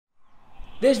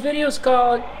This video is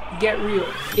called Get Real.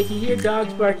 If you hear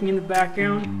dogs barking in the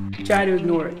background, try to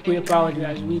ignore it. We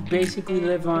apologize. We basically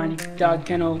live on Dog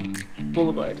Kennel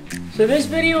Boulevard. So this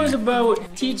video is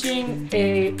about teaching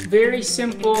a very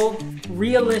simple,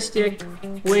 realistic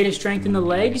way to strengthen the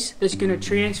legs that's going to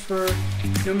transfer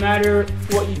no matter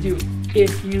what you do.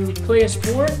 If you play a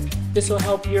sport, this will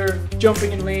help your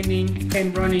jumping and landing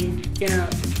and running in a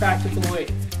practical way.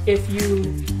 If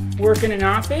you work in an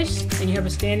office and you have a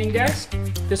standing desk,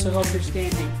 this will help your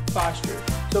standing posture.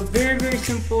 So very, very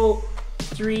simple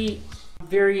 3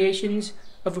 variations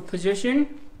of a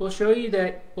position will show you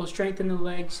that will strengthen the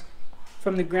legs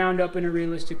from the ground up in a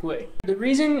realistic way. The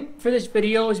reason for this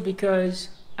video is because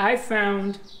I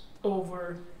found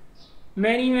over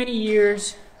many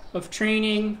years of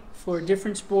training for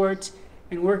different sports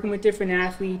and working with different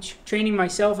athletes, training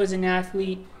myself as an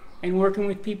athlete and working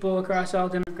with people across all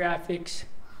demographics,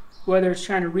 whether it's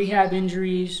trying to rehab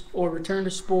injuries or return to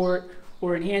sport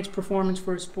or enhance performance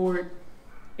for a sport,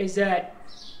 is that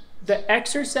the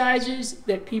exercises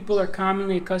that people are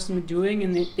commonly accustomed to doing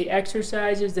and the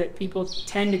exercises that people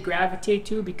tend to gravitate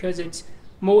to because it's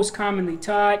most commonly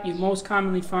taught, you most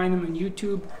commonly find them in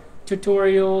YouTube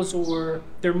tutorials, or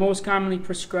they're most commonly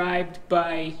prescribed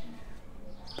by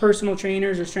personal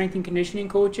trainers or strength and conditioning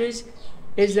coaches,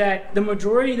 is that the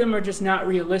majority of them are just not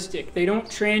realistic. They don't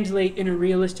translate in a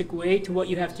realistic way to what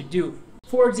you have to do.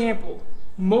 For example,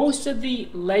 most of the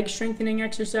leg strengthening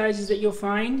exercises that you'll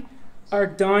find are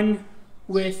done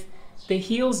with the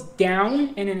heels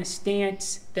down and in a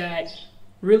stance that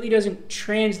really doesn't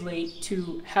translate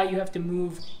to how you have to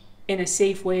move in a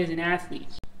safe way as an athlete.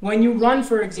 When you run,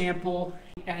 for example,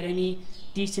 at any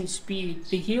decent speed,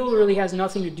 the heel really has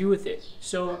nothing to do with it.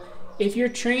 So if you're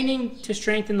training to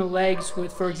strengthen the legs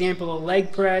with, for example, a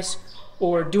leg press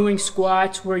or doing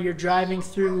squats where you're driving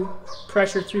through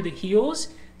pressure through the heels,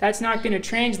 that's not going to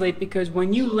translate, because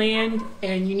when you land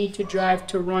and you need to drive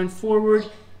to run forward,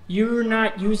 you're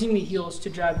not using the heels to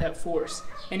drive that force.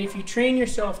 And if you train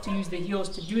yourself to use the heels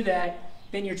to do that,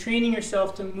 then you're training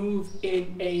yourself to move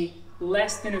in a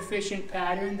less than efficient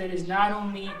pattern that is not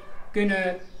only going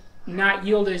to not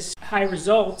yield as high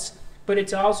results, but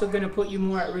it's also going to put you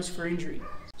more at risk for injury.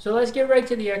 So let's get right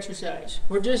to the exercise.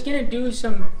 We're just going to do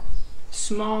some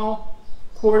small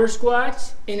quarter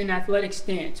squats in an athletic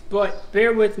stance, but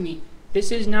bear with me.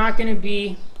 This is not going to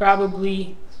be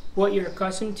probably what you're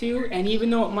accustomed to, and even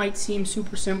though it might seem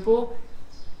super simple,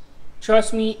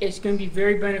 trust me, it's going to be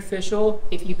very beneficial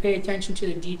if you pay attention to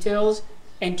the details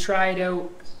and try it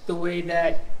out the way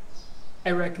that I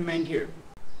recommend here.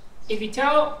 If you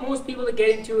tell most people to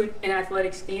get into an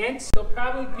athletic stance, they'll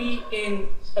probably be in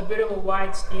a bit of a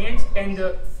wide stance and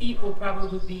the feet will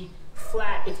probably be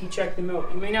flat if you check them out.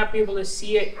 You may not be able to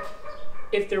see it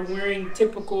if they're wearing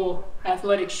typical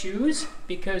athletic shoes,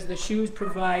 because the shoes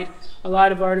provide a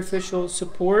lot of artificial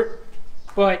support.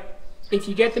 But if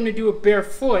you get them to do it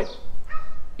barefoot,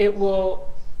 it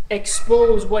will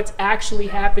expose what's actually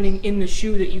happening in the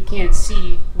shoe that you can't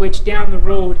see, which down the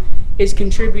road is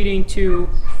contributing to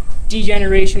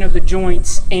degeneration of the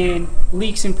joints and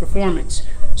leaks in performance.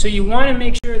 So you want to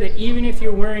make sure that even if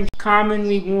you're wearing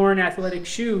commonly worn athletic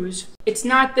shoes, it's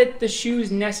not that the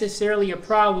shoe's necessarily a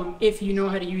problem if you know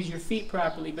how to use your feet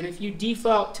properly, but if you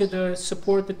default to the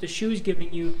support that the shoe's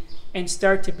giving you and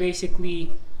start to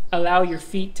basically allow your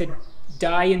feet to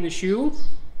die in the shoe,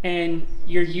 and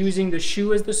you're using the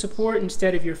shoe as the support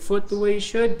instead of your foot the way you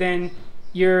should, then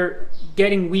you're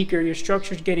getting weaker, your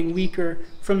structure's getting weaker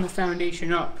from the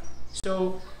foundation up.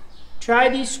 So try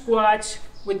these squats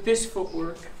with this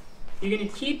footwork. You're going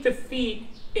to keep the feet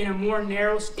in a more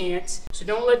narrow stance, so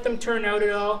don't let them turn out at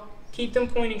all. Keep them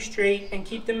pointing straight and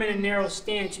keep them in a narrow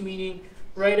stance, meaning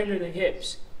right under the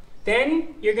hips.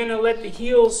 Then you're going to let the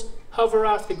heels hover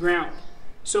off the ground.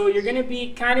 So you're going to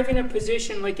be kind of in a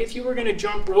position like if you were going to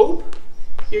jump rope,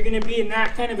 you're going to be in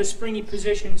that kind of a springy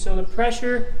position. So the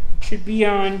pressure should be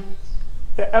on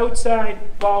the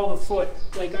outside ball of the foot,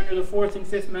 like under the 4th and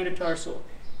 5th metatarsal.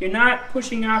 You're not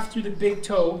pushing off through the big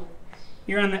toe.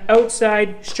 You're on the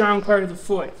outside strong part of the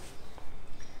foot.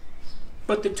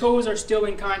 But the toes are still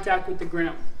in contact with the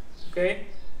ground. Okay?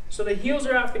 So the heels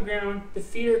are off the ground, the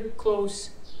feet are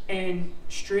close and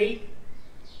straight.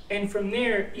 And from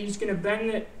there, you're just going to bend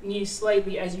the knees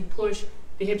slightly as you push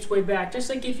the hips way back. Just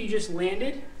like if you just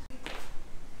landed,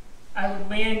 I would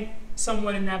land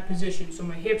somewhat in that position. So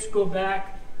my hips go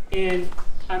back and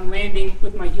I'm landing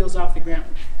with my heels off the ground.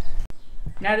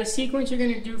 Now the sequence you're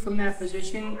going to do from that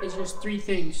position is just 3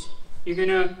 things. You're going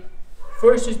to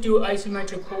first just do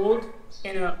isometric hold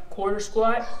in a quarter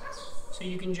squat. So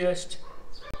you can just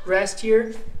rest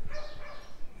here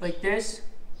like this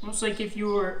almost like if you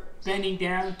were bending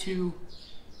down to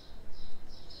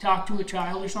talk to a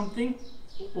child or something,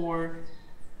 or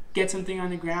get something on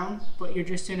the ground, but you're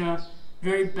just in a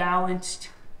very balanced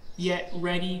yet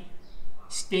ready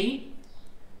state.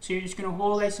 So you're just going to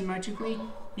hold isometrically.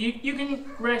 You can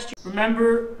rest.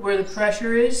 Remember where the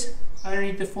pressure is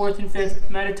underneath the 4th and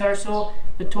 5th metatarsal.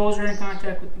 The toes are in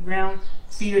contact with the ground,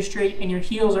 feet are straight, and your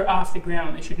heels are off the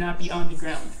ground. They should not be on the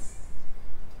ground.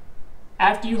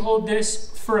 After you hold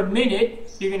this for a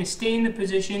minute, you're going to stay in the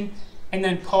position and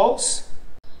then pulse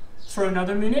for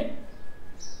another minute.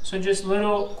 So just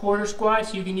little quarter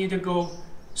squats. You can either go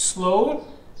slow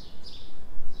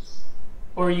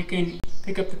or you can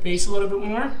pick up the pace a little bit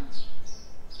more.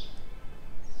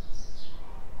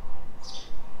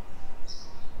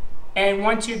 And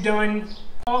once you're done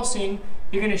pulsing,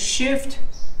 you're going to shift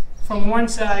from one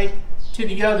side to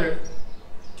the other,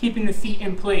 keeping the feet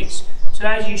in place. So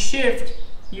as you shift,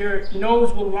 your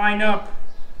nose will line up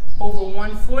over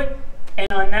one foot, and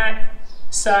on that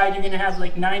side you're going to have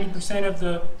like 90% of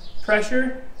the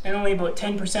pressure and only about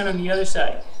 10% on the other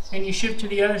side. And you shift to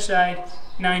the other side,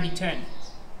 90-10.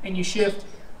 And you shift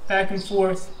back and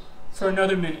forth for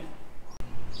another minute.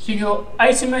 So you go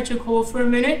isometric hold for a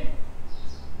minute,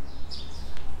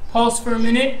 pulse for a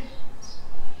minute,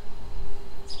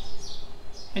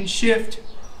 and shift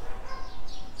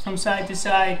from side to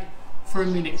side for a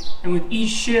minute. And with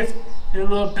each shift, there's a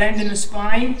little bend in the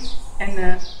spine, and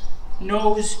the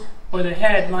nose or the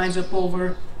head lines up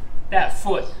over that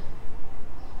foot.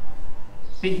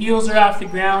 The heels are off the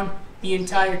ground the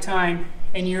entire time,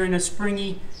 and you're in a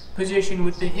springy position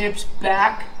with the hips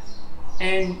back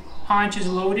and haunches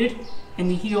loaded and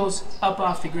the heels up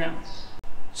off the ground.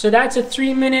 So that's a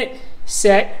 3-minute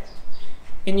set,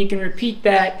 and you can repeat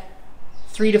that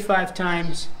 3 to 5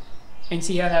 times and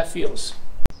see how that feels.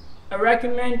 I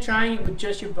recommend trying it with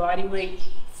just your body weight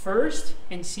first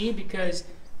and see, because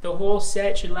the whole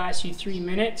set should last you 3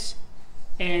 minutes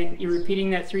and you're repeating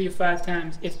that 3 to 5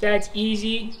 times. If that's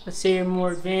easy, let's say you're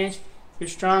more advanced, you're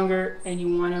stronger, and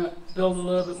you want to build a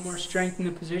little bit more strength in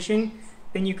the position,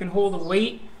 then you can hold a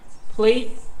weight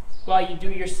plate while you do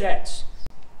your sets.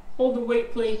 Hold the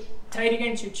weight plate tight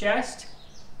against your chest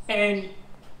and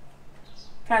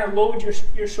kind of load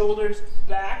your shoulders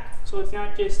back, so it's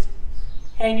not just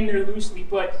hanging there loosely,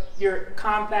 but you're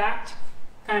compact,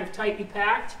 kind of tightly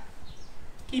packed.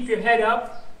 Keep your head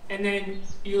up, and then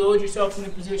you load yourself in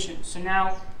the position. So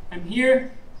now I'm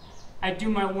here, I do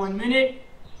my 1 minute.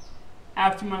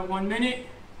 After my 1 minute,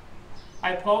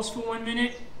 I pulse for 1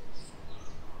 minute.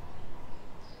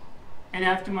 And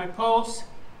after my pulse,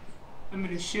 I'm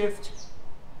going to shift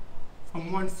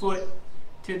from one foot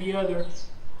to the other,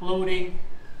 loading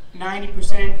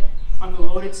 90% on the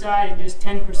loaded side and just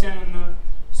 10% on the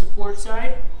support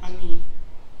side, on the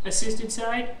assisted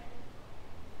side,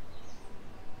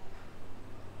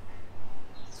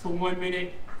 for 1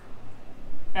 minute,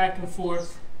 back and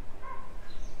forth,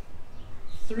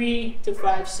 3 to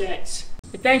 5 sets.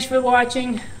 But thanks for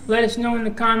watching. Let us know in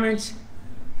the comments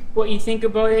what you think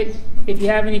about it. If you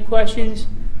have any questions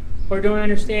or don't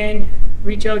understand,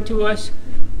 reach out to us.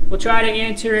 We'll try to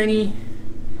answer any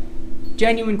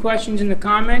genuine questions in the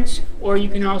comments, or you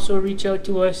can also reach out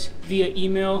to us via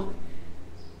email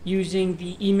using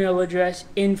the email address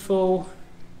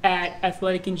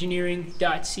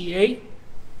info@athleticengineering.ca,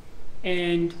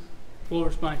 and we'll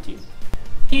respond to you.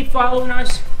 Keep following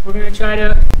us. We're going to try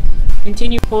to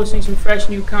continue posting some fresh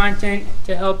new content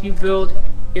to help you build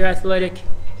your athletic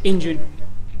engine.